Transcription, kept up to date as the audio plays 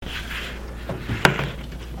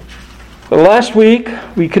Last week,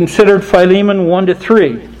 we considered Philemon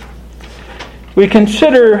 1-3. We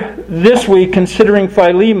consider this week considering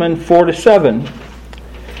Philemon 4-7.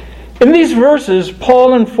 In these verses,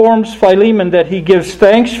 Paul informs Philemon that he gives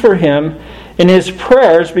thanks for him in his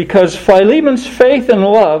prayers because Philemon's faith and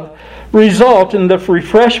love result in the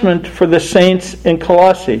refreshment for the saints in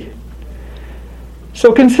Colossae.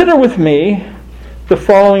 So consider with me the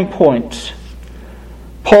following points.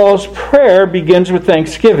 Paul's prayer begins with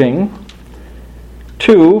thanksgiving.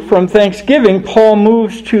 2, from thanksgiving, Paul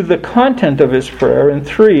moves to the content of his prayer. And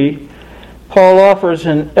 3, Paul offers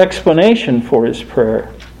an explanation for his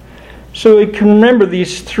prayer. So we can remember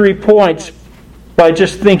these 3 points by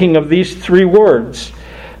just thinking of these 3 words: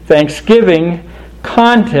 thanksgiving,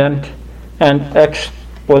 content, and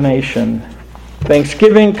explanation.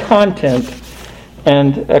 Thanksgiving, content,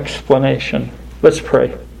 and explanation. Let's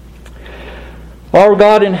pray. Our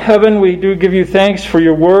God in heaven, we do give you thanks for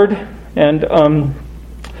your word, and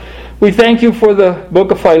we thank you for the book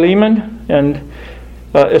of Philemon, and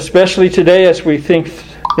especially today as we think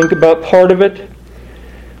about part of it.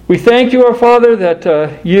 We thank you, our Father,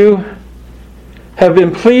 that you have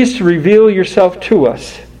been pleased to reveal yourself to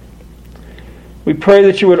us. We pray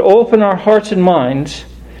that you would open our hearts and minds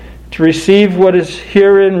to receive what is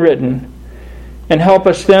herein written, and help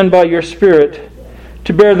us then by your Spirit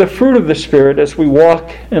to bear the fruit of the Spirit as we walk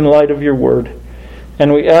in light of your word.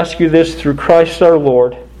 And we ask you this through Christ our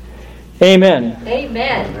Lord. Amen.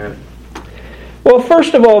 Amen. Well,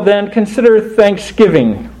 first of all then, consider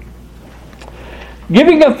thanksgiving.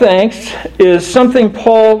 Giving of thanks is something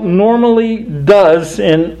Paul normally does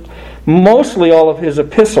in mostly all of his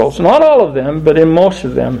epistles. Not all of them, but in most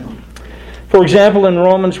of them. For example, in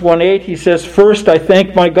Romans 1:8, he says, "First, I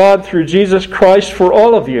thank my God through Jesus Christ for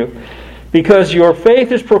all of you, because your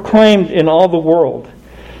faith is proclaimed in all the world."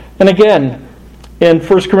 And again, in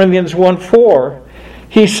 1 Corinthians 1:4,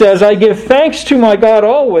 he says, "I give thanks to my God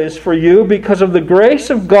always for you because of the grace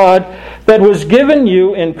of God that was given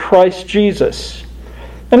you in Christ Jesus."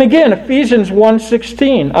 And again, Ephesians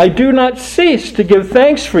 1:16, "I do not cease to give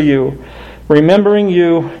thanks for you, remembering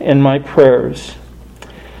you in my prayers."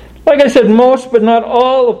 Like I said, most but not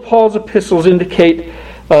all of Paul's epistles indicate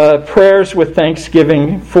prayers with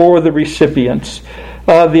thanksgiving for the recipients.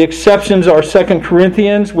 The exceptions are 2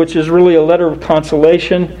 Corinthians, which is really a letter of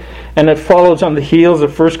consolation, and it follows on the heels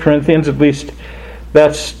of 1 Corinthians, at least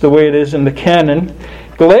that's the way it is in the canon.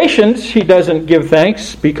 Galatians, he doesn't give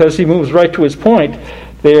thanks because he moves right to his point.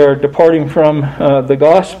 They are departing from the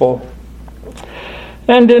gospel.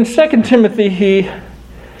 And in 2 Timothy,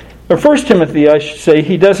 or 1 Timothy, I should say,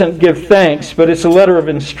 he doesn't give thanks, but it's a letter of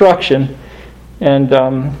instruction. And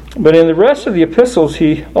but in the rest of the epistles,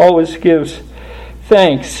 he always gives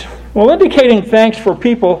thanks. Well, indicating thanks for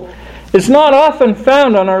people is not often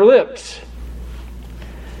found on our lips.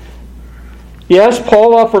 Yes,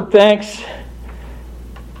 Paul offered thanks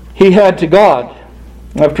he had to God.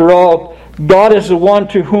 After all, God is the one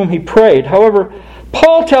to whom he prayed. However,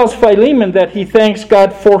 Paul tells Philemon that he thanks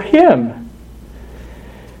God for him.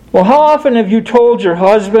 Well, how often have you told your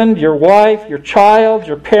husband, your wife, your child,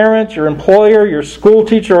 your parent, your employer, your school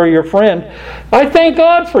teacher, or your friend, "I thank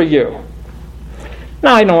God for you"?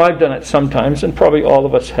 Now, I know I've done it sometimes, and probably all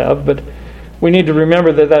of us have, but we need to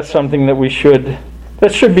remember that that's something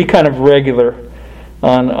that should be kind of regular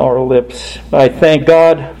on our lips. I thank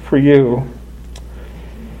God for you.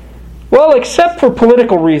 Well, except for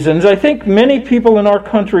political reasons, I think many people in our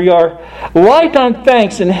country are light on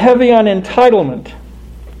thanks and heavy on entitlement.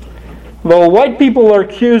 Though white people are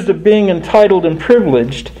accused of being entitled and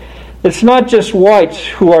privileged, it's not just whites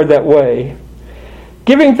who are that way.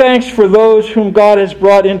 Giving thanks for those whom God has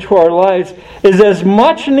brought into our lives is as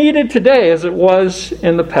much needed today as it was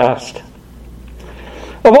in the past.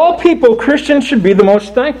 Of all people, Christians should be the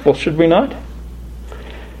most thankful, should we not?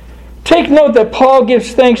 Take note that Paul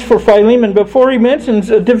gives thanks for Philemon before he mentions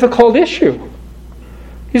a difficult issue.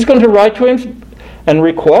 He's going to write to him and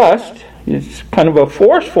request. It's kind of a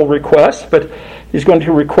forceful request, but he's going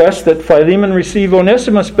to request that Philemon receive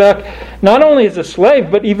Onesimus back, not only as a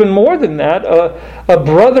slave, but even more than that, a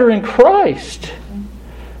brother in Christ.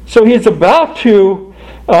 So he's about to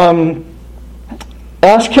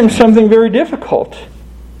ask him something very difficult.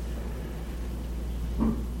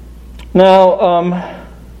 Now,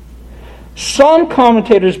 some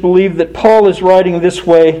commentators believe that Paul is writing this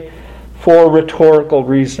way for rhetorical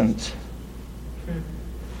reasons.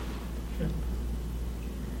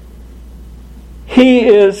 He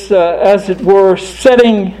is, as it were,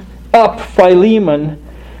 setting up Philemon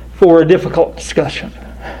for a difficult discussion.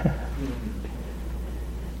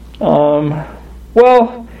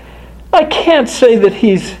 Well, I can't say that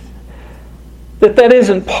he's that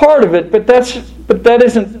isn't part of it, but that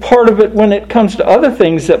isn't part of it when it comes to other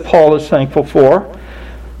things that Paul is thankful for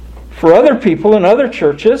other people in other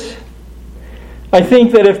churches. I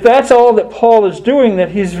think that if that's all that Paul is doing, that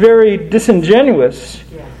he's very disingenuous.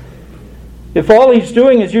 Yeah. If all he's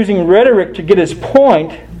doing is using rhetoric to get his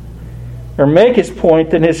point, or make his point,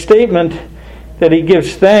 then his statement that he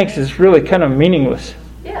gives thanks is really kind of meaningless.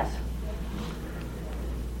 Yes.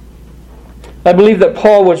 I believe that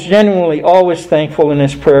Paul was genuinely always thankful in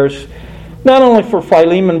his prayers, not only for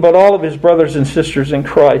Philemon, but all of his brothers and sisters in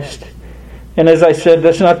Christ. And as I said,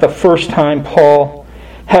 that's not the first time Paul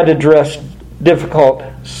had addressed difficult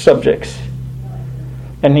subjects.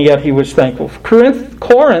 And yet he was thankful.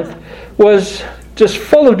 Corinth was just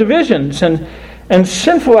full of divisions and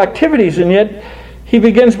sinful activities, and yet he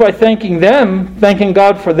begins by thanking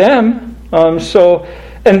God for them.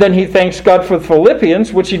 And then he thanks God for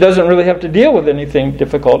Philippians, which he doesn't really have to deal with anything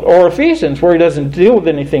difficult, or Ephesians, where he doesn't deal with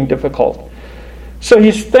anything difficult. So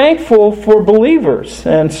he's thankful for believers,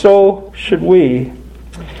 and so should we.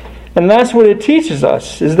 And that's what it teaches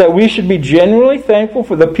us, is that we should be genuinely thankful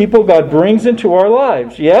for the people God brings into our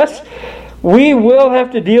lives. Yes, we will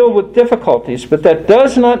have to deal with difficulties, but that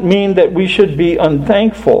does not mean that we should be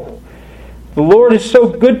unthankful. The Lord is so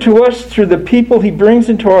good to us through the people He brings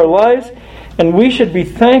into our lives, and we should be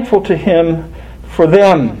thankful to Him for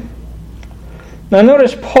them. Now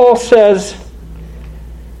notice Paul says,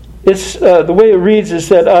 the way it reads is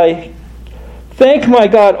that I thank my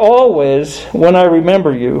God always when I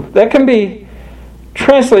remember you. That can be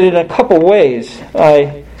translated in a couple ways.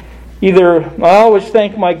 I always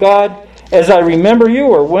thank my God as I remember you,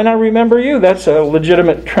 or when I remember you. That's a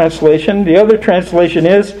legitimate translation. The other translation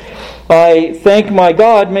is, I thank my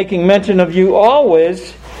God making mention of you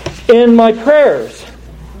always in my prayers.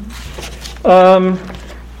 The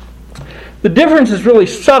difference is really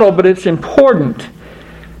subtle, but it's important.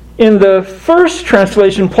 In the first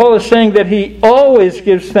translation, Paul is saying that he always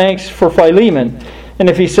gives thanks for Philemon. And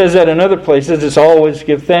if he says that in other places, it's always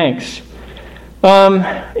give thanks.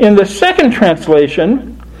 In the second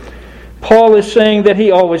translation, Paul is saying that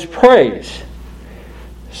he always prays.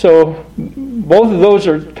 So both of those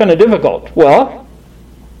are kind of difficult. Well,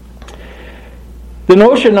 the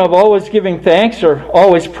notion of always giving thanks or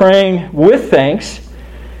always praying with thanks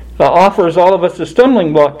offers all of us a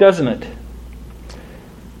stumbling block, doesn't it?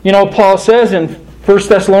 You know, Paul says in 1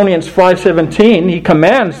 Thessalonians 5:17, he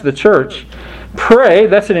commands the church, pray,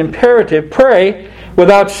 that's an imperative, pray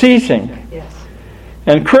without ceasing. Yes.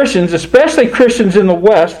 And Christians, especially Christians in the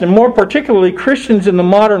West, and more particularly Christians in the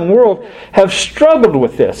modern world, have struggled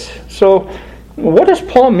with this. So, what does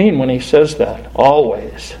Paul mean when he says that?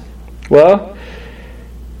 Always. Well,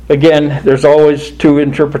 again, there's always two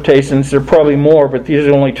interpretations. There are probably more, but these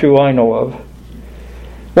are only two I know of.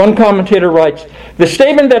 One commentator writes, the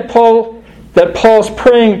statement that Paul's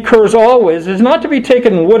praying occurs always is not to be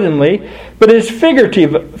taken woodenly, but is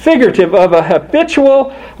figurative of a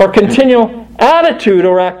habitual or continual attitude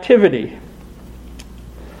or activity.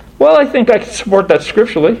 Well, I think I can support that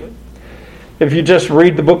scripturally. If you just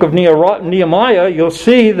read the book of Nehemiah, you'll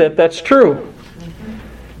see that that's true.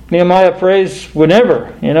 Nehemiah prays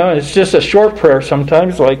whenever, it's just a short prayer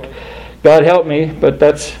sometimes, like, God help me, but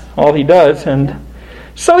that's all he does. And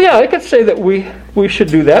so, yeah, I could say that we should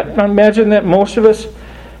do that. I imagine that most of us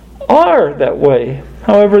are that way.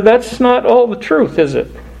 However, that's not all the truth, is it?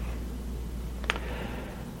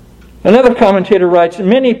 Another commentator writes,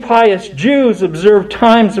 many pious Jews observe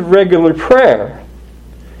times of regular prayer.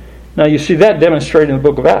 Now, you see that demonstrated in the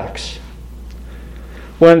book of Acts.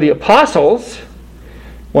 When the apostles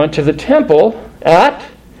went to the temple at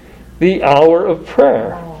the hour of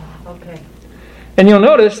prayer. Oh, okay. And you'll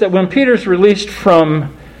notice that when Peter's released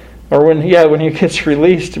from, when he gets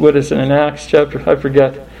released, what is it in Acts chapter, I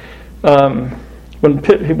forget,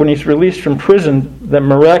 when he's released from prison, the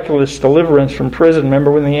miraculous deliverance from prison,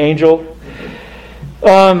 remember when the angel,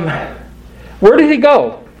 where did he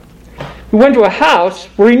go? He went to a house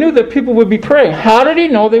where he knew that people would be praying. How did he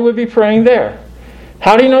know they would be praying there?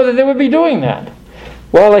 How do you know that they would be doing that?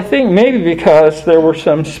 Well, I think maybe because there were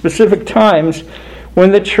some specific times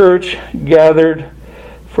when the church gathered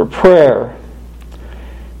for prayer.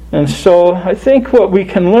 And so I think what we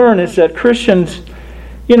can learn is that Christians,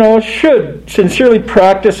 should sincerely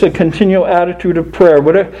practice a continual attitude of prayer,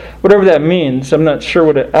 whatever that means. I'm not sure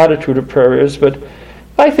what an attitude of prayer is, but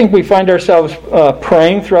I think we find ourselves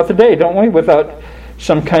praying throughout the day, don't we? Without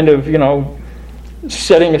some kind of,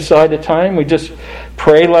 setting aside a time. We just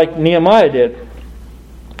pray like Nehemiah did.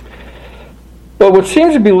 But what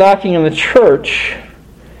seems to be lacking in the church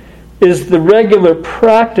is the regular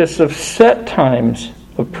practice of set times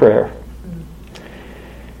of prayer.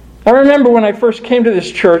 I remember when I first came to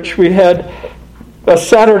this church, we had a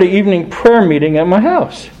Saturday evening prayer meeting at my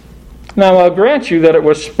house. Now, I'll grant you that it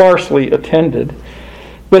was sparsely attended,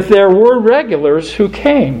 but there were regulars who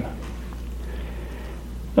came.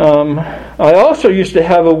 I also used to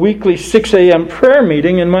have a weekly 6 a.m. prayer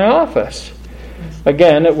meeting in my office.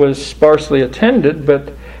 Again, it was sparsely attended,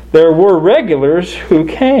 but there were regulars who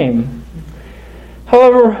came.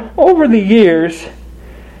 However, over the years,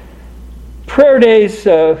 prayer days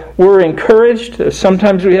were encouraged.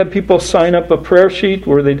 Sometimes we had people sign up a prayer sheet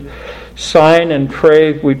where they'd sign and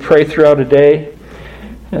pray. We'd pray throughout a day.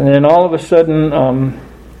 And then all of a sudden,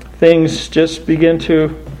 things just begin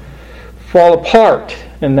to fall apart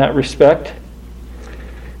in that respect.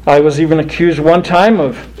 I was even accused one time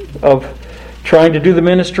of trying to do the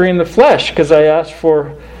ministry in the flesh because I asked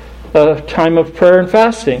for a time of prayer and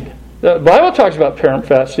fasting. The Bible talks about prayer and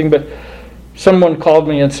fasting, but someone called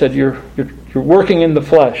me and said, you're working in the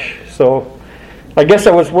flesh. So I guess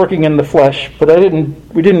I was working in the flesh, but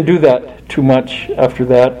we didn't do that too much after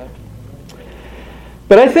that.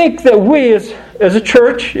 But I think that we as a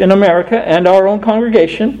church in America and our own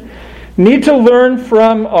congregation need to learn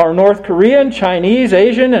from our North Korean, Chinese,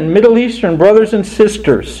 Asian, and Middle Eastern brothers and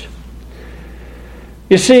sisters.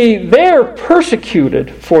 You see, they're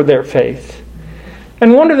persecuted for their faith.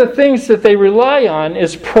 And one of the things that they rely on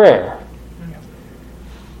is prayer.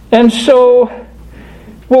 And so,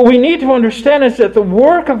 what we need to understand is that the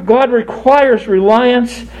work of God requires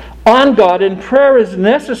reliance on God, and prayer is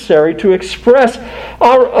necessary to express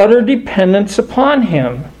our utter dependence upon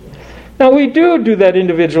Him. Now, we do that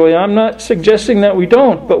individually. I'm not suggesting that we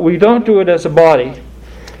don't, but we don't do it as a body.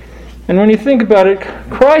 And when you think about it,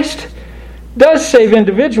 Christ does save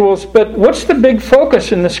individuals, but what's the big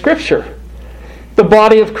focus in the Scripture? The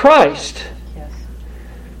body of Christ. Yes.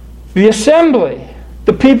 The assembly.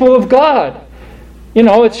 The people of God. You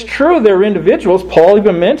know, it's true they're individuals. Paul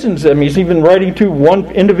even mentions them. He's even writing to one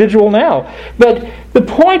individual now. But the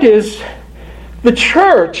point is, the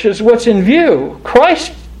church is what's in view.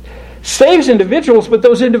 Christ saves individuals, but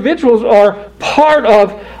those individuals are part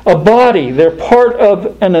of a body. They're part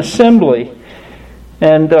of an assembly.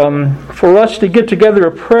 And for us to get together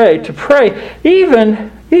to pray,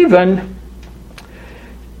 even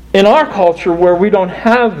in our culture where we don't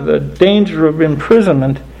have the danger of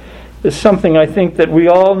imprisonment, is something I think that we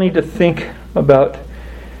all need to think about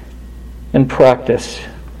and practice.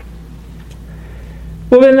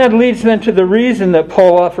 Well, then that leads then to the reason that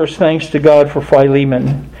Paul offers thanks to God for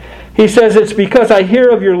Philemon. He says, it's because I hear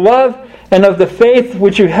of your love and of the faith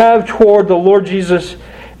which you have toward the Lord Jesus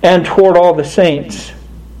and toward all the saints.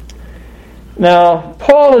 Now,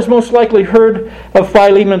 Paul has most likely heard of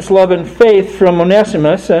Philemon's love and faith from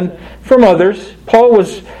Onesimus and from others. Paul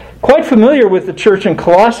was quite familiar with the church in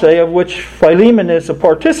Colossae, of which Philemon is a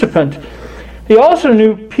participant. He also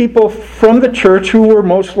knew people from the church who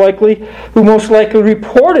most likely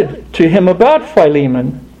reported to him about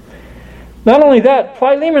Philemon. Not only that,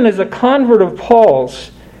 Philemon is a convert of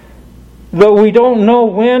Paul's, though we don't know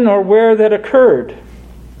when or where that occurred.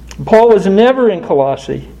 Paul was never in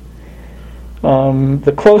Colossae.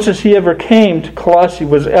 The closest he ever came to Colossae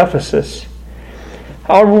was Ephesus.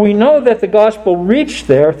 However, we know that the gospel reached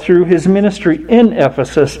there through his ministry in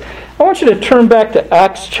Ephesus. I want you to turn back to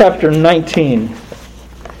Acts chapter 19.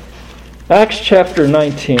 Acts chapter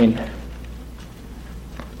 19.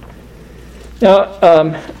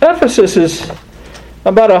 Now, Ephesus is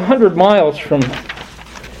about 100 miles from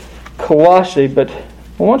Colossae, but I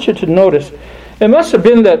want you to notice, it must have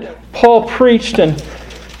been that Paul preached and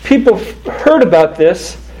people heard about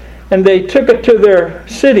this and they took it to their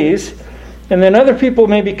cities, and then other people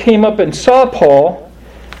maybe came up and saw Paul.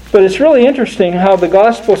 But it's really interesting how the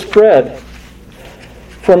gospel spread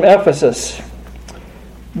from Ephesus.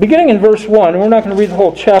 Beginning in verse 1, we're not going to read the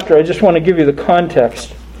whole chapter, I just want to give you the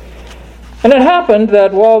context. And it happened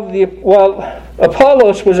that while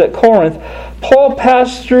Apollos was at Corinth, Paul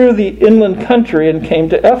passed through the inland country and came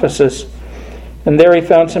to Ephesus. And there he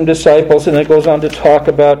found some disciples, and it goes on to talk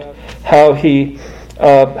about how he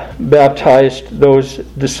baptized those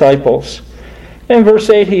disciples. In verse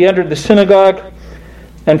 8, he entered the synagogue,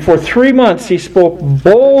 and for 3 months he spoke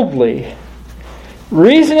boldly,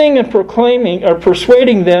 reasoning and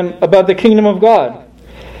persuading them about the kingdom of God.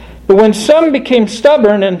 But when some became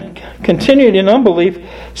stubborn and continued in unbelief,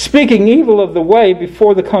 speaking evil of the way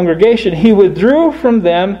before the congregation, he withdrew from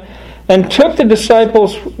them and took the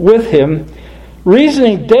disciples with him,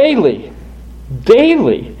 reasoning daily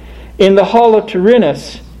in the hall of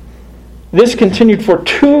Tyrannus. This continued for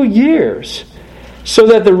 2 years, so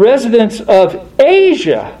that the residents of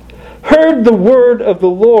Asia heard the word of the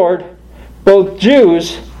Lord, both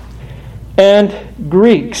Jews and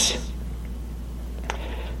Greeks.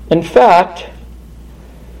 In fact,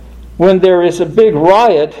 when there is a big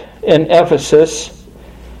riot in Ephesus,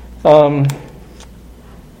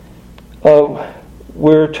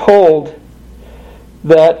 we're told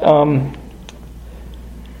that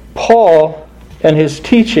Paul and his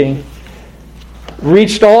teaching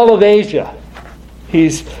reached all of Asia.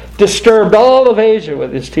 He's disturbed all of Asia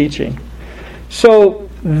with his teaching. So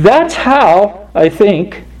that's how, I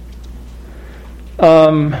think,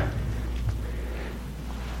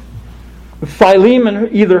 Philemon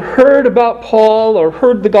either heard about Paul or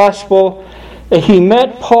heard the gospel. He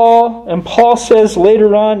met Paul, and Paul says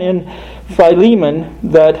later on in Philemon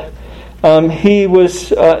that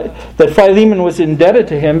that Philemon was indebted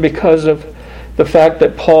to him because of the fact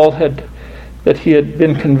that he had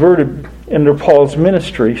been converted under Paul's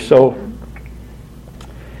ministry. So,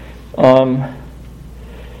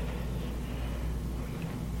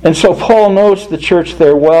 and so Paul knows the church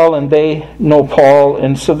there well, and they know Paul,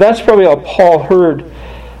 and so that's probably how Paul heard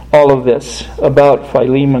all of this about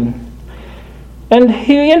Philemon. And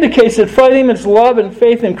he indicates that Philemon's love and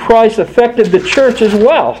faith in Christ affected the church as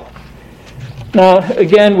well. Now,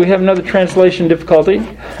 again, we have another translation difficulty.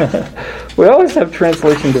 We always have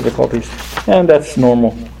translation difficulties, and that's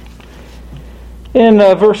normal. In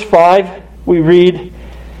verse 5, we read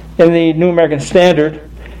in the New American Standard,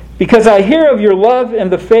 "Because I hear of your love and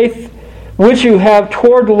the faith which you have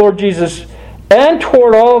toward the Lord Jesus and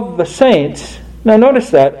toward all the saints." Now notice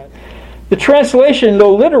that. The translation,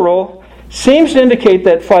 though literal, seems to indicate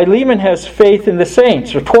that Philemon has faith in the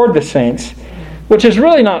saints, or toward the saints, which is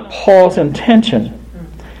really not Paul's intention.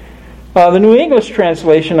 The New English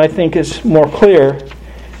translation, I think, is more clear,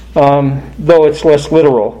 though it's less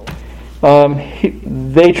literal.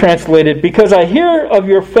 They translated, "Because I hear of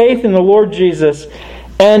your faith in the Lord Jesus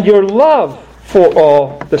and your love for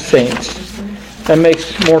all the saints." That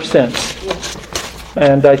makes more sense.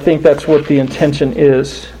 And I think that's what the intention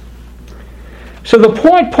is. So the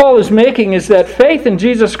point Paul is making is that faith in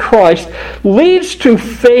Jesus Christ leads to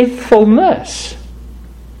faithfulness.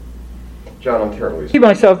 John, I'm terribly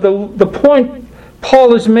sorry. The point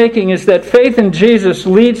Paul is making is that faith in Jesus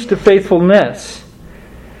leads to faithfulness.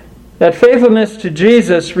 That faithfulness to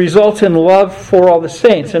Jesus results in love for all the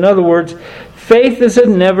saints. In other words, faith is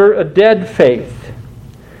never a dead faith.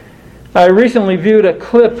 I recently viewed a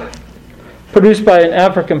clip produced by an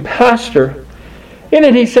African pastor. In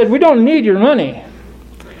it he said, "We don't need your money.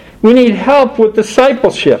 We need help with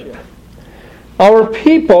discipleship. Our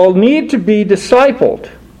people need to be discipled."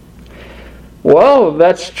 Well,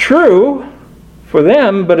 that's true for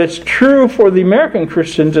them, but it's true for the American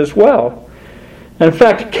Christians as well. In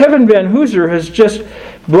fact, Kevin Van Hooser has just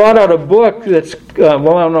brought out a book that's, I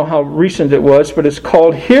don't know how recent it was, but it's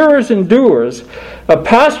called Hearers and Doers, A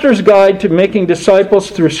Pastor's Guide to Making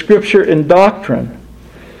Disciples Through Scripture and Doctrine.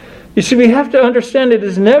 You see, we have to understand it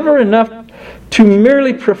is never enough to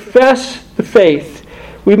merely profess the faith.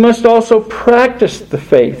 We must also practice the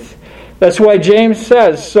faith. That's why James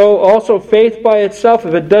says, "So also faith by itself,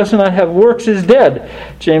 if it does not have works, is dead."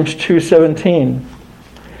 James 2:17.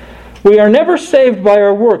 We are never saved by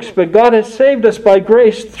our works, but God has saved us by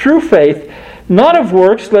grace through faith, not of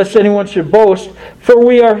works, lest anyone should boast, for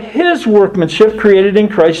we are His workmanship created in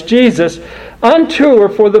Christ Jesus, unto or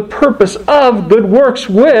for the purpose of good works,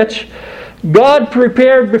 which God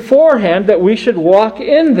prepared beforehand that we should walk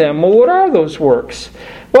in them. Well, what are those works?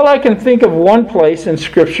 Well, I can think of one place in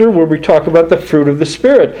Scripture where we talk about the fruit of the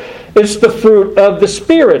Spirit. It's the fruit of the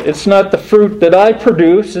Spirit. It's not the fruit that I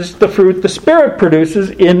produce. It's the fruit the Spirit produces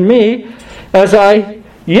in me as I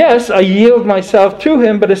yield myself to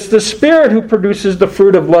Him, but it's the Spirit who produces the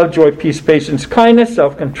fruit of love, joy, peace, patience, kindness,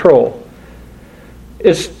 self-control.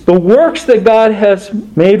 It's the works that God has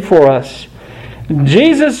made for us.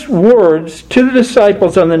 Jesus' words to the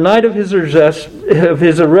disciples on the night of his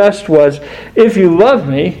arrest was, "If you love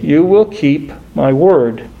me, you will keep my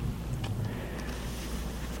word."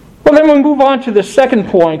 Well, then we move on to the second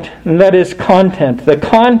point, and that is content. The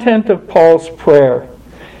content of Paul's prayer.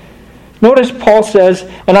 Notice Paul says,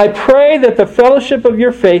 "And I pray that the fellowship of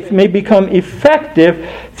your faith may become effective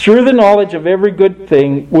through the knowledge of every good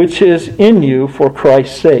thing which is in you for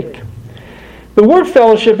Christ's sake." The word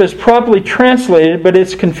fellowship is properly translated, but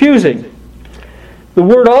it's confusing. The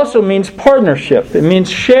word also means partnership. It means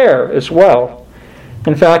share as well.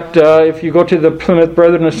 In fact, if you go to the Plymouth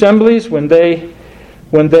Brethren Assemblies, when they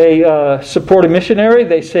support a missionary,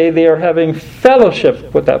 they say they are having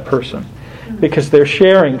fellowship with that person because they're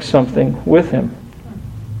sharing something with him.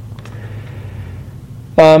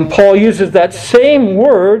 Paul uses that same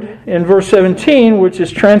word in verse 17, which is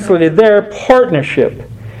translated there, partnership.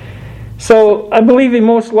 So I believe he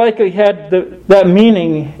most likely had that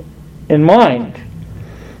meaning in mind.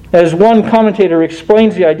 As one commentator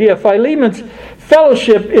explains the idea, Philemon's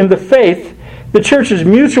fellowship in the faith, the church's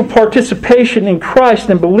mutual participation in Christ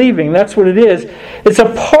and believing, that's what it is. It's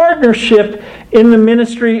a partnership in the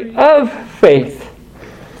ministry of faith.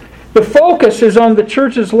 The focus is on the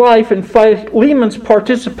church's life and Philemon's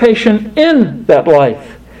participation in that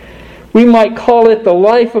life. We might call it the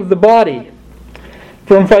life of the body.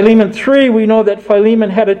 From Philemon 3, we know that Philemon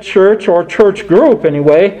had a church, or church group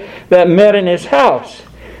anyway, that met in his house.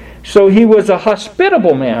 So he was a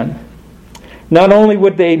hospitable man. Not only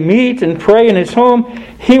would they meet and pray in his home,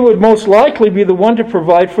 he would most likely be the one to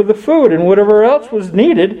provide for the food and whatever else was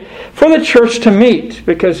needed for the church to meet,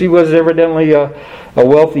 because he was evidently a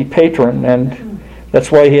wealthy patron, and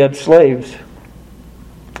that's why he had slaves.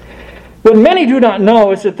 What many do not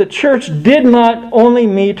know is that the church did not only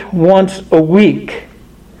meet once a week.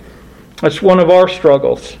 That's one of our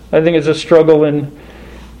struggles. I think it's a struggle in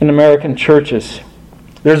American churches.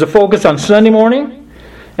 There's a focus on Sunday morning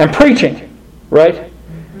and preaching. Right?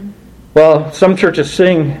 Well, some churches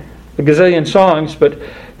sing a gazillion songs, but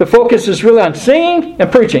the focus is really on singing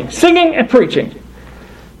and preaching. Singing and preaching.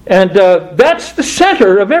 And that's the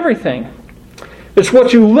center of everything. It's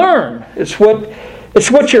what you learn. It's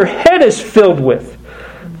what your head is filled with.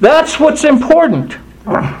 That's what's important.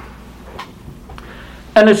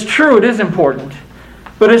 And it's true, it is important.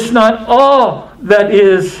 But it's not all that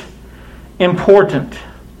is important.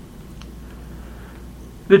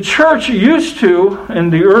 The church used to, in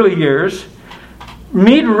the early years,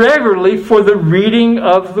 meet regularly for the reading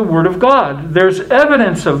of the Word of God. There's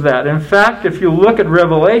evidence of that. In fact, if you look at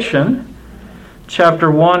Revelation,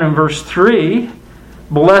 chapter 1 and verse 3,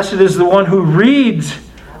 blessed is the one who reads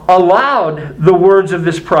aloud the words of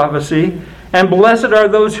this prophecy, and blessed are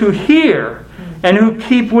those who hear and who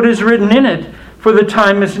keep what is written in it, for the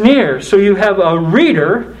time is near. So you have a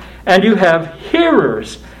reader and you have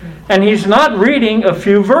hearers. And he's not reading a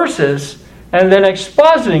few verses and then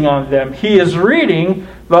expositing on them. He is reading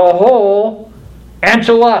the whole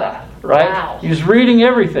enchilada, right? Wow. He's reading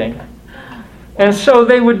everything. And so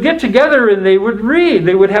they would get together and they would read.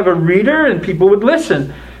 They would have a reader and people would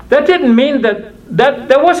listen. That didn't mean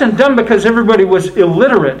that wasn't done because everybody was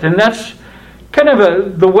illiterate. And that's kind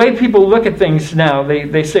of the way people look at things now.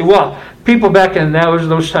 They say, well, people back in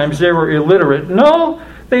those times, they were illiterate. No,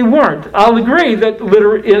 they weren't. I'll agree that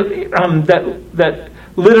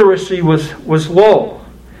literacy was low.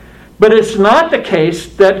 But it's not the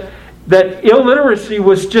case that illiteracy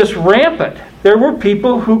was just rampant. There were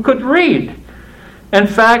people who could read. In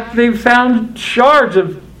fact, they found shards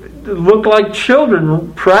of looked like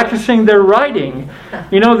children practicing their writing.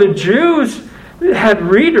 You know, the Jews had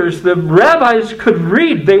readers. The rabbis could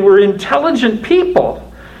read. They were intelligent people.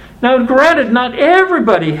 Now, granted, not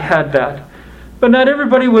everybody had that. But not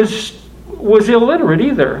everybody was illiterate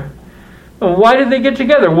either. Why did they get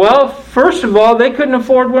together? Well, first of all, they couldn't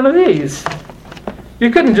afford one of these. You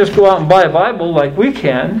couldn't just go out and buy a Bible like we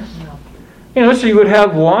can. You know, so you would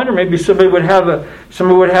have one, or maybe somebody would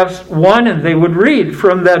have one, and they would read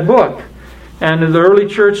from that book. And the early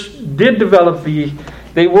church did develop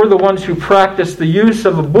they were the ones who practiced the use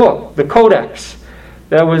of a book, the Codex.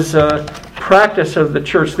 That was practice of the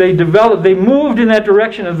church. They moved in that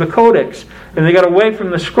direction of the Codex, and they got away from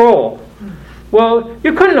the scroll. Well,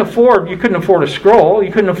 you couldn't afford a scroll.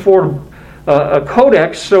 You couldn't afford a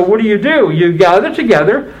Codex. So what do? You gather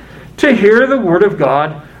together to hear the Word of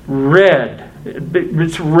God read.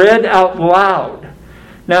 It's read out loud.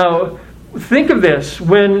 Now, think of this.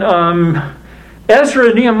 When Ezra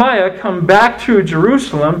and Nehemiah come back to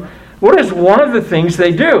Jerusalem, what is one of the things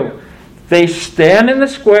they do? They stand in the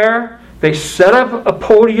square, they set up a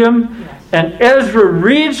podium, and Ezra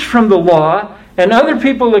reads from the law, and other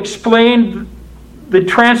people explain the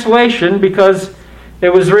translation because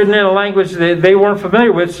it was written in a language that they weren't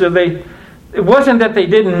familiar with. So it wasn't that they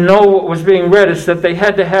didn't know what was being read, it's that they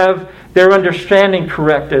had to have their understanding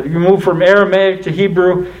corrected. You move from Aramaic to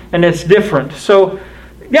Hebrew, and it's different. So,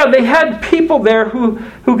 yeah, they had people there who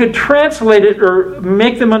could translate it or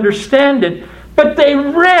make them understand it, but they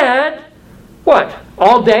read, what,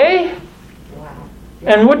 all day? Wow.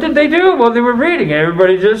 And what did they do? Well, they were reading.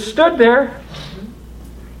 Everybody just stood there.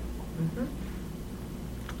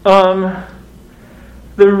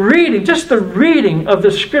 The reading of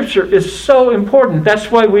the Scripture is so important.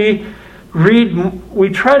 That's why we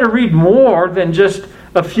try to read more than just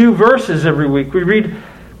a few verses every week.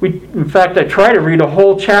 In fact, I try to read a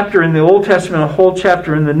whole chapter in the Old Testament, a whole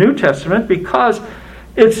chapter in the New Testament, because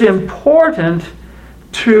it's important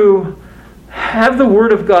to have the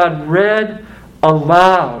Word of God read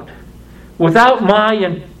aloud. without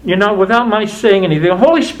my saying anything. The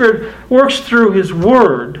Holy Spirit works through His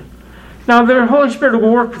Word. Now, the Holy Spirit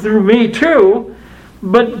will work through me too,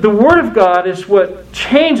 but the Word of God is what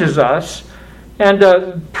changes us. And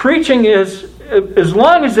preaching is, as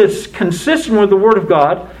long as it's consistent with the Word of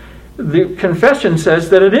God, the confession says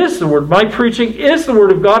that it is the Word. My preaching is the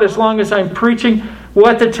Word of God as long as I'm preaching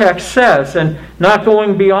what the text says and not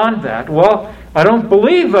going beyond that. Well, I don't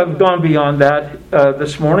believe I've gone beyond that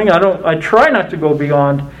this morning. I try not to go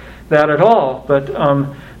beyond that at all. But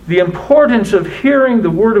the importance of hearing the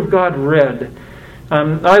Word of God read.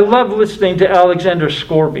 I love listening to Alexander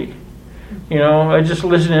Scourby. I just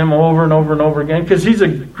listen to him over and over and over again because he's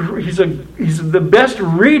the best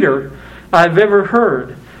reader I've ever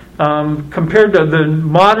heard. Compared to the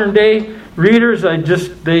modern day readers, I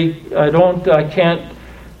just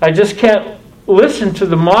can't listen to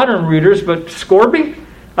the modern readers. But Scourby,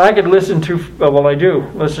 I could listen to. Well, I do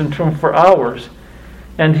listen to him for hours,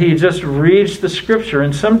 and he just reads the Scripture.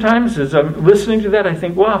 And sometimes, as I'm listening to that, I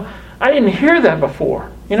think, "Wow, I didn't hear that before."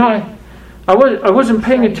 I wasn't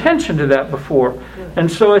paying attention to that before,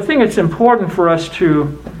 and so I think it's important for us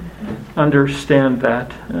to understand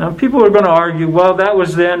that. People are going to argue, well, that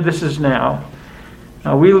was then, this is now.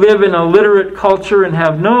 We live in a literate culture and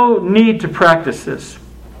have no need to practice this.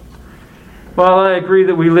 Well, I agree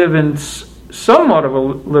that we live in somewhat of a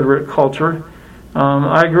literate culture.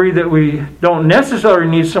 I agree that we don't necessarily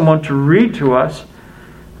need someone to read to us.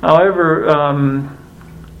 However,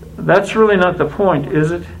 that's really not the point,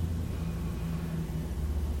 is it?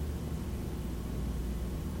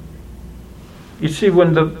 You see,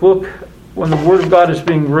 when the Word of God is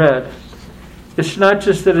being read, it's not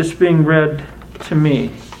just that it's being read to me.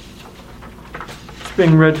 It's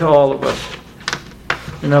being read to all of us.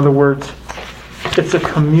 In other words, it's a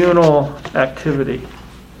communal activity.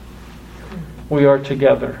 We are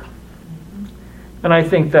together. And I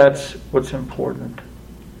think that's what's important.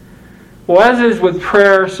 Well, as it is with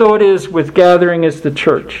prayer, so it is with gathering as the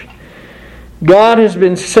church. God has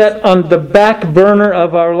been set on the back burner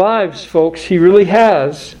of our lives, folks. He really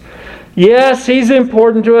has. Yes, He's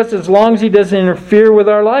important to us as long as He doesn't interfere with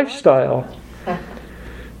our lifestyle.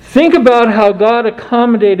 Think about how God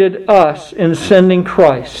accommodated us in sending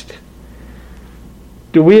Christ.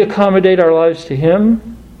 Do we accommodate our lives to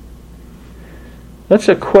Him? That's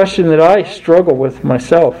a question that I struggle with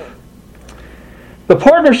myself. The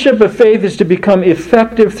partnership of faith is to become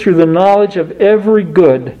effective through the knowledge of every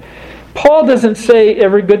good. Paul doesn't say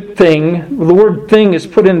every good thing. The word thing is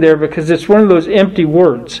put in there because it's one of those empty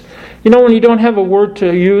words. When you don't have a word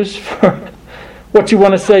to use for what you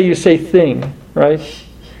want to say, you say thing, right?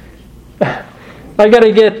 I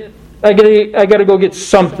gotta go get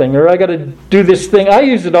something, or I gotta do this thing. I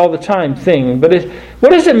use it all the time, thing. But what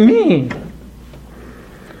does it mean?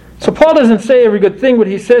 So Paul doesn't say every good thing. What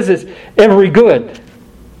he says is every good.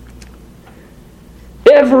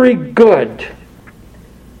 Every good.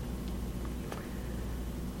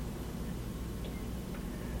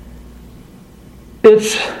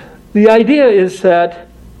 The idea is that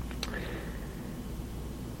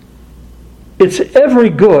it's every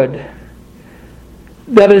good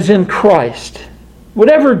that is in Christ.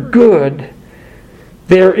 Whatever good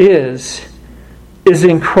there is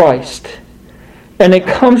in Christ. And it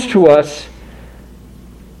comes to us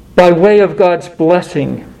by way of God's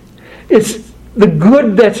blessing. It's the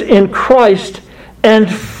good that's in Christ and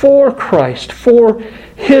for Christ, for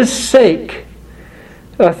His sake.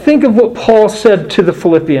 Think of what Paul said to the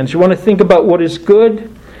Philippians. You want to think about what is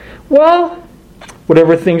good? Well,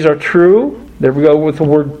 whatever things are true. There we go with the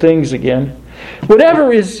word things again.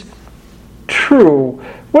 Whatever is true,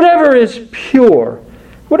 whatever is pure,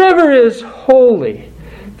 whatever is holy,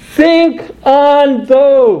 think on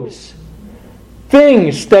those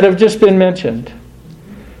things that have just been mentioned.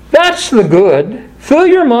 That's the good. Fill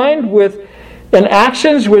your mind with and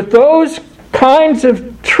actions with those kinds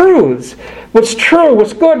of truths. What's true,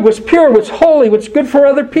 what's good, what's pure, what's holy, what's good for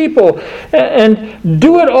other people. And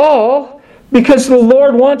do it all because the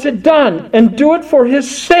Lord wants it done. And do it for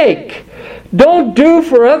His sake. Don't do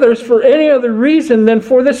for others for any other reason than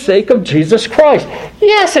for the sake of Jesus Christ.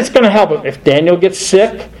 Yes, it's going to help him. If Daniel gets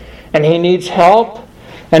sick and he needs help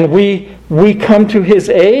and we come to his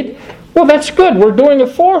aid, well, that's good. We're doing it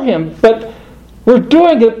for him. But we're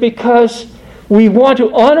doing it because we want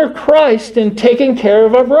to honor Christ in taking care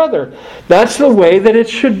of our brother. That's the way that it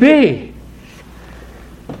should be.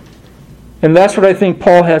 And that's what I think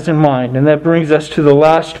Paul has in mind. And that brings us to the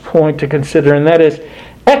last point to consider, and that is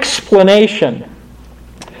explanation.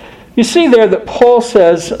 You see there that Paul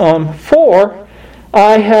says, for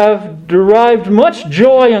I have derived much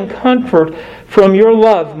joy and comfort from your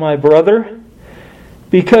love, my brother,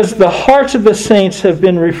 because the hearts of the saints have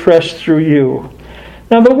been refreshed through you.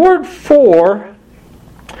 Now the word "for"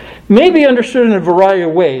 may be understood in a variety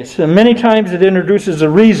of ways. And many times it introduces a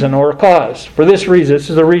reason or a cause. For this reason, this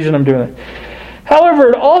is the reason I'm doing it. However,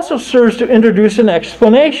 it also serves to introduce an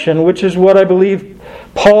explanation, which is what I believe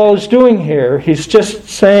Paul is doing here. He's just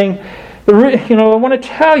saying, I want to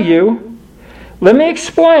tell you, let me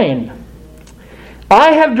explain.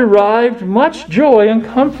 I have derived much joy and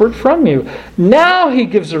comfort from you. Now he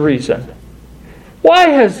gives a reason. Why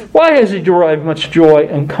has he derived much joy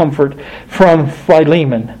and comfort from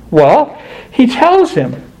Philemon? Well, he tells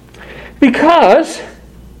him, because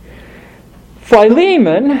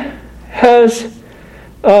Philemon has,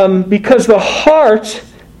 because the hearts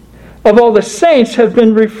of all the saints have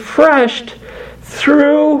been refreshed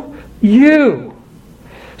through you.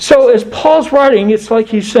 So as Paul's writing, it's like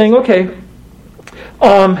he's saying, okay,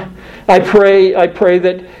 I pray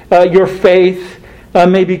that your faith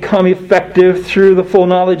may become effective through the full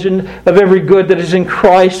knowledge of every good that is in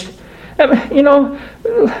Christ.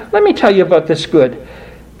 Let me tell you about this good.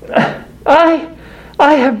 I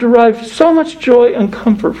have derived so much joy and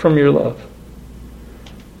comfort from your love.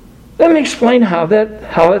 Let me explain how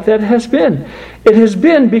that has been. It has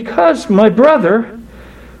been because, my brother,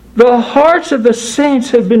 the hearts of the saints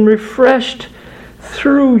have been refreshed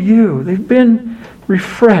through you. They've been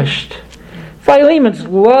refreshed. Philemon's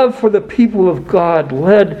love for the people of God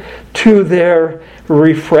led to their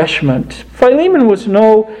refreshment. Philemon was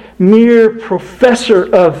no mere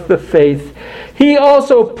professor of the faith. He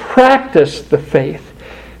also practiced the faith.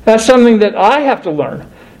 That's something that I have to learn.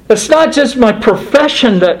 It's not just my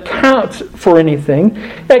profession that counts for anything.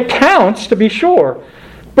 It counts, to be sure.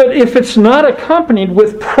 But if it's not accompanied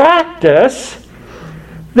with practice,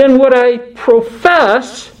 then what I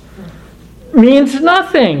profess means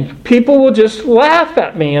nothing. People will just laugh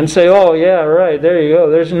at me and say, "Oh yeah, right, there you go.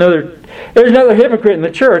 There's another hypocrite in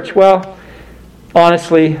the church." Well,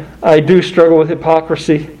 honestly, I do struggle with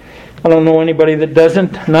hypocrisy. I don't know anybody that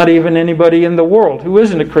doesn't. Not even anybody in the world who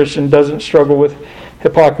isn't a Christian doesn't struggle with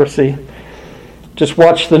hypocrisy. Just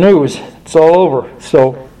watch the news. It's all over.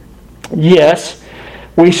 So, yes,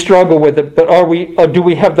 we struggle with it, but do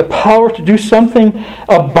we have the power to do something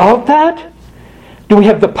about that? Do we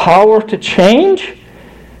have the power to change?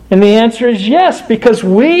 And the answer is yes, because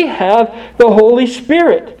we have the Holy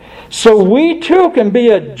Spirit. So we too can be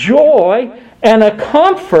a joy and a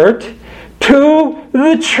comfort to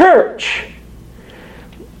the church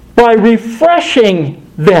by refreshing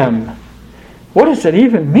them. What does it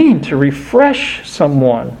even mean to refresh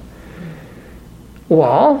someone?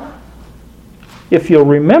 Well, if you'll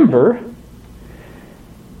remember,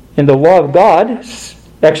 in the law of God,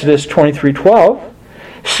 Exodus 23:12,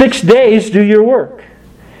 6 days do your work,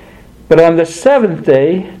 but on the seventh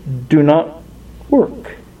day do not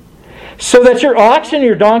work, so that your ox and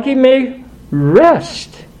your donkey may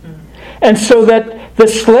rest, and so that the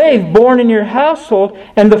slave born in your household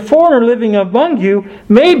and the foreigner living among you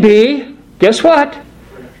may be, guess what?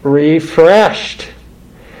 Refreshed.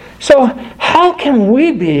 So how can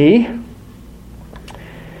we be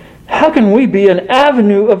an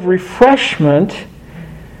avenue of refreshment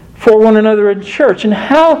for one another in church? And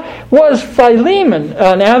how was Philemon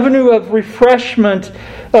an avenue of refreshment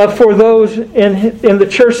for those in the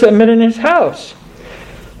church that met in his house?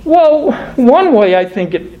 Well, one way I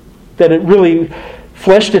think that it really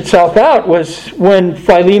fleshed itself out was when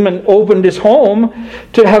Philemon opened his home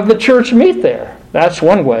to have the church meet there. That's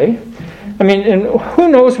one way. I mean, and who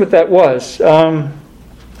knows what that was?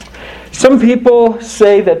 Some people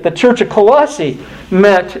say that the church of Colossae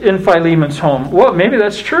met in Philemon's home. Well, maybe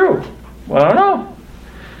that's true. Well, I don't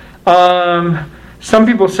know. Some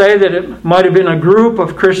people say that it might have been a group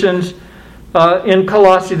of Christians in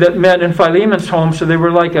Colossae that met in Philemon's home, so they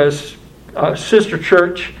were like a sister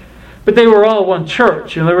church. But they were all one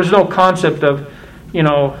church. There was no concept of,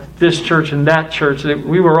 this church and that church.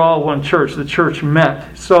 We were all one church. The church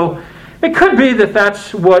met. So it could be that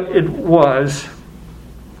that's what it was.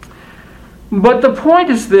 But the point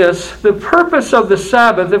is this: the purpose of the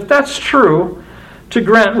Sabbath, if that's true, to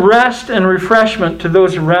grant rest and refreshment to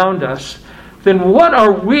those around us, then what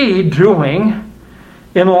are we doing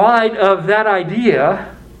in light of that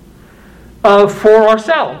idea for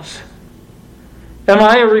ourselves? Am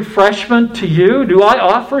I a refreshment to you? Do I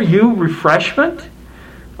offer you refreshment?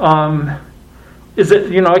 Is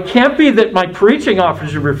it, it can't be that my preaching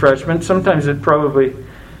offers you refreshment. Sometimes it probably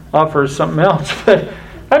offers something else. But,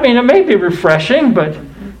 it may be refreshing, but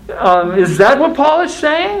is that what Paul is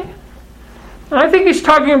saying? I think he's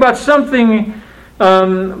talking about something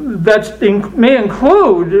may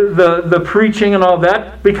include the preaching and all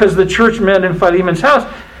that, because the church met in Philemon's house,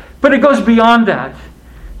 but it goes beyond that.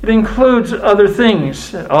 It includes other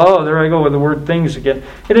things. Oh, there I go with the word things again.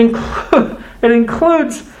 It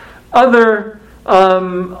includes other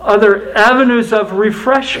avenues of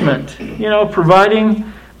refreshment.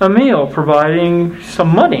 Providing a meal, providing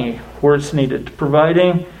some money where it's needed,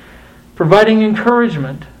 providing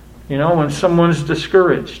encouragement. When someone's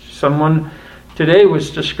discouraged. Someone today was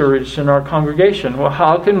discouraged in our congregation. Well,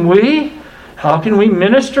 how can we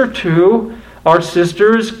minister to our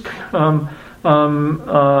sisters, to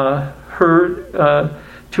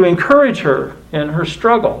encourage her in her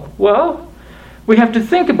struggle? Well, we have to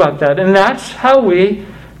think about that, and that's how we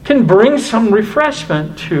can bring some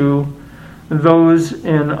refreshment to those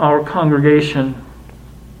in our congregation.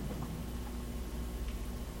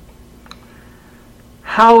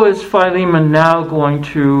 How is Philemon now going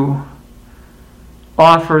to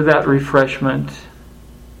offer that refreshment?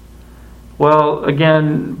 Well,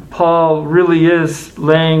 again, Paul really is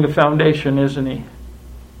laying a foundation, isn't he?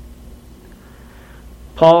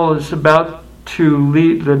 Paul is about to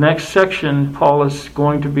lead the next section. Paul is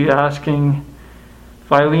going to be asking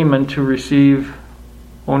Philemon to receive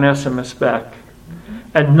Onesimus back.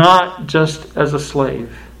 And not just as a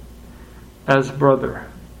slave, as brother.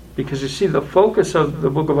 Because you see, the focus of the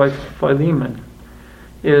book of Philemon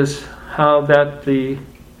is how that the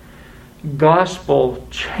gospel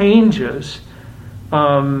changes.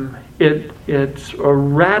 It's a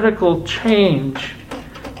radical change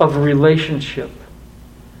of relationship.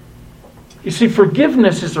 You see,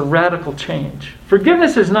 forgiveness is a radical change.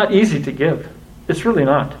 Forgiveness is not easy to give. It's really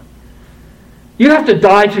not. You have to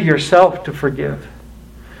die to yourself to forgive.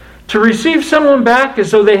 To receive someone back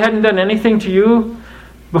as though they hadn't done anything to you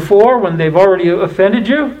before when they've already offended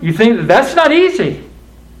you, you think that's not easy.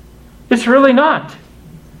 It's really not.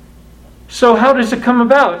 So how does it come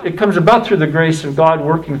about? It comes about through the grace of God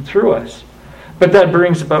working through us. But that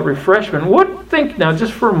brings about refreshment. Think now,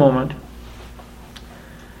 just for a moment.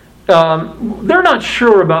 They're not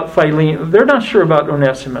sure about Philemon. They're not sure about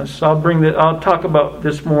Onesimus. I'll talk about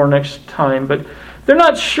this more next time. But they're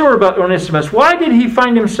not sure about Onesimus. Why did he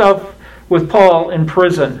find himself with Paul in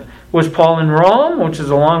prison? Was Paul in Rome, which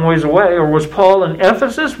is a long ways away, or was Paul in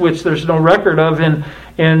Ephesus, which there's no record of in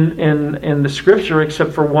the Scripture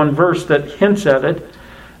except for one verse that hints at it?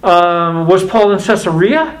 Was Paul in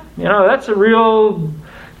Caesarea? That's a real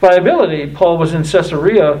viability. Paul was in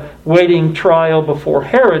Caesarea waiting trial before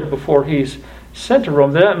Herod before he's sent to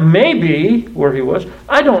Rome. That may be where he was.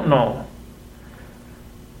 I don't know.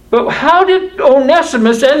 But how did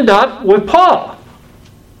Onesimus end up with Paul?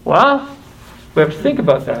 Well, we have to think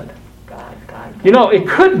about that. It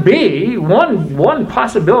could be one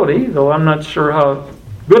possibility, though I'm not sure how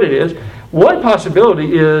good it is. One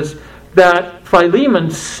possibility is that Philemon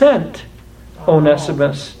sent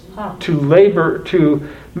Onesimus to labor, to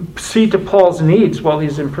see to Paul's needs while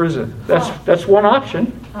he's in prison. That's one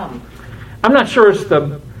option. I'm not sure it's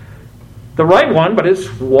the right one, but it's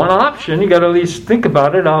one option. You got to at least think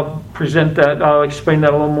about it. I'll explain that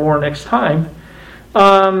a little more next time.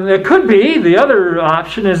 It could be the other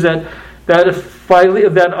option is that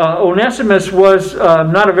Onesimus was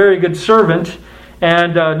not a very good servant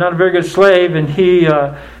and not a very good slave, and he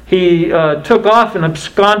took off and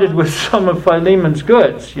absconded with some of Philemon's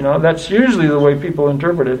goods. That's usually the way people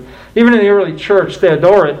interpret it. Even in the early church,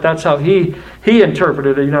 Theodoret, that's how he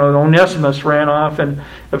interpreted it. Onesimus ran off and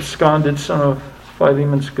absconded some of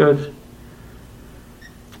Philemon's goods.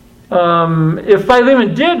 If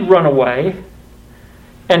Philemon did run away,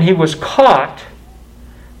 and he was caught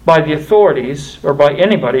by the authorities, or by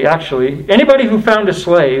anybody who found a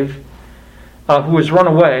slave who was run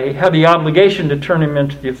away had the obligation to turn him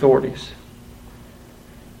into the authorities.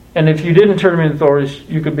 And if you didn't turn him into the authorities,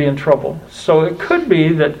 you could be in trouble. So it could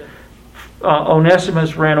be that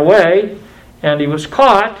Onesimus ran away, and he was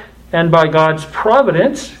caught, and by God's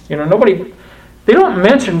providence, they don't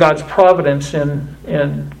mention God's providence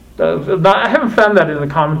I haven't found that in the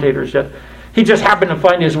commentators yet. He just happened to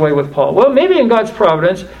find his way with Paul. Well, maybe in God's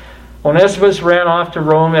providence, Onesimus ran off to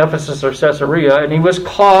Rome, Ephesus, or Caesarea, and he was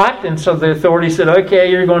caught. And so the authorities said,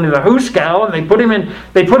 "Okay, you're going to the Huskow," and they put him in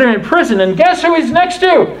prison. And guess who he's next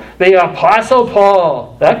to? The Apostle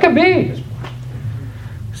Paul. That could be.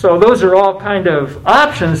 So those are all kind of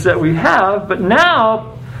options that we have. But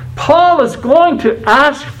now Paul is going to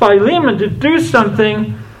ask Philemon to do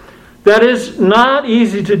something that is not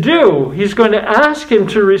easy to do. He's going to ask him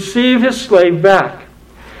to receive his slave back.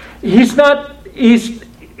 He's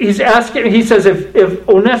asking, he says, if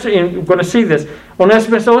Onesimus, I'm going to see this,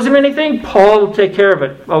 Onesimus owes him anything, Paul will take care of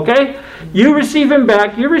it. Okay? You receive him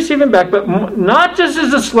back, but not just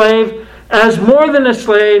as a slave, as more than a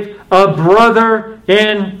slave, a brother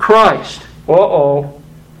in Christ. Uh-oh.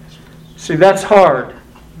 See, that's hard.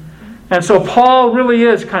 And so Paul really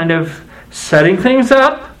is kind of setting things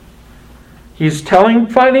up. He's telling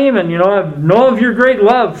Philemon, I know of your great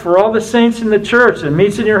love for all the saints in the church and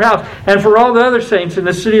meets in your house, and for all the other saints in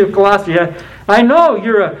the city of Colossae. I know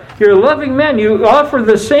you're a loving man. You offer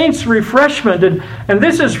the saints refreshment, and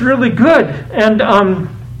this is really good. And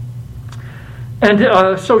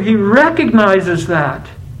so he recognizes that,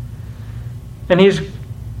 and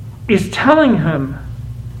he's telling him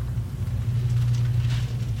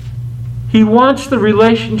he wants the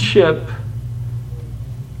relationship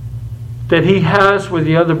that he has with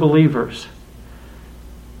the other believers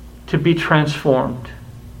to be transformed.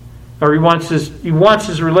 Or he wants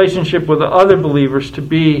his relationship with the other believers to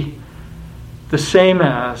be the same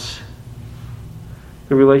as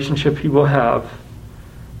the relationship he will have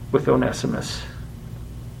with Onesimus.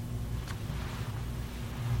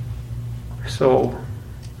 So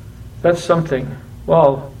that's something.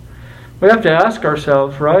 Well, we have to ask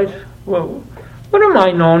ourselves, right? Well, what am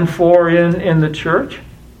I known for in the church?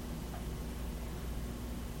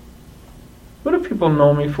 What do people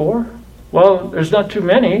know me for? Well, there's not too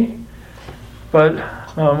many, but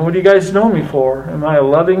what do you guys know me for? Am I a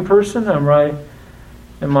loving person?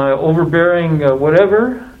 Am I overbearing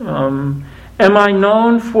whatever? Am I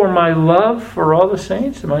known for my love for all the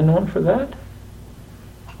saints? Am I known for that?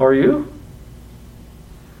 Are you?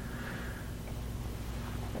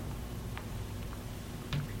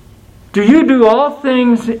 Do you do all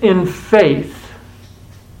things in faith?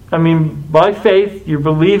 By faith, you're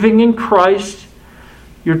believing in Christ.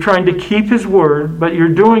 You're trying to keep His word, but you're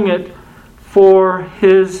doing it for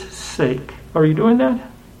His sake. Are you doing that?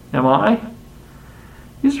 Am I?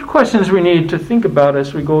 These are questions we need to think about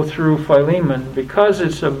as we go through Philemon, because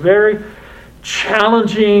it's a very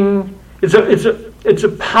challenging, it's a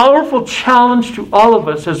powerful challenge to all of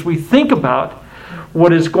us as we think about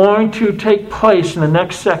what is going to take place in the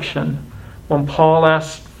next section when Paul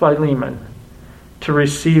asks Philemon to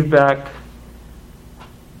receive back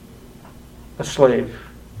a slave,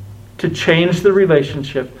 to change the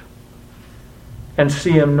relationship and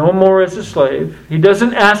see him no more as a slave. He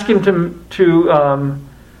doesn't ask him to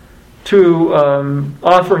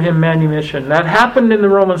offer him manumission. That happened in the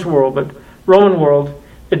Roman world.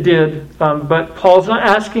 It did, but Paul's not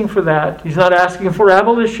asking for that. He's not asking for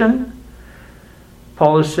abolition.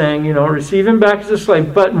 Paul is saying, receive him back as a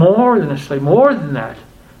slave, but more than a slave, more than that.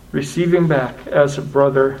 Receive him back as a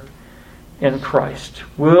brother in Christ.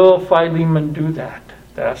 Will Philemon do that?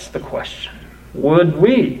 That's the question. Would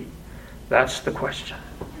we? That's the question.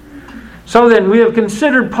 So then, we have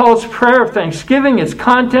considered Paul's prayer of thanksgiving, its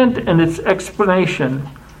content, and its explanation.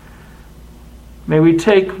 May we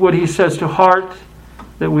take what he says to heart,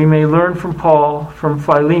 that we may learn from Paul, from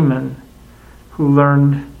Philemon, who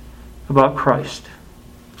learned about Christ.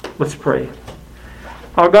 Let's pray.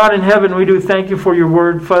 Our God in heaven, we do thank you for your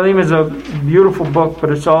word. Philemon is a beautiful book,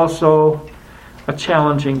 but it's also a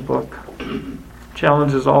challenging book.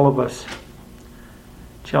 Challenges all of us.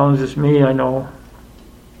 Challenges me, I know.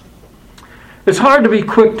 It's hard to be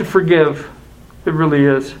quick to forgive. It really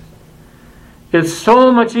is. It's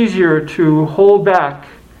so much easier to hold back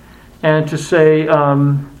and to say,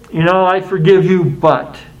 I forgive you,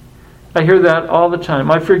 but. I hear that all the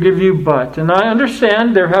time. I forgive you, but. And I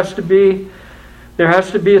understand there has to be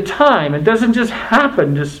a time. It doesn't just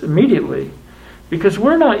happen just immediately, because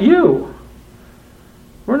we're not you.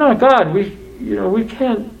 We're not God. We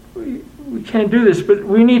can't do this, but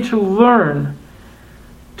we need to learn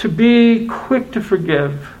to be quick to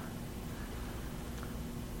forgive.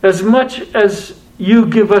 As much as you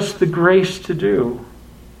give us the grace to do,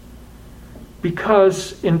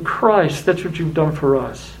 because in Christ, that's what you've done for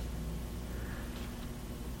us.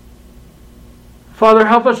 Father,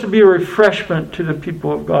 help us to be a refreshment to the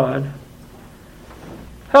people of God.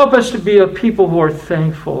 Help us to be a people who are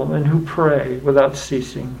thankful and who pray without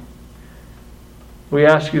ceasing. We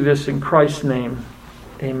ask you this in Christ's name.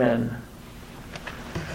 Amen.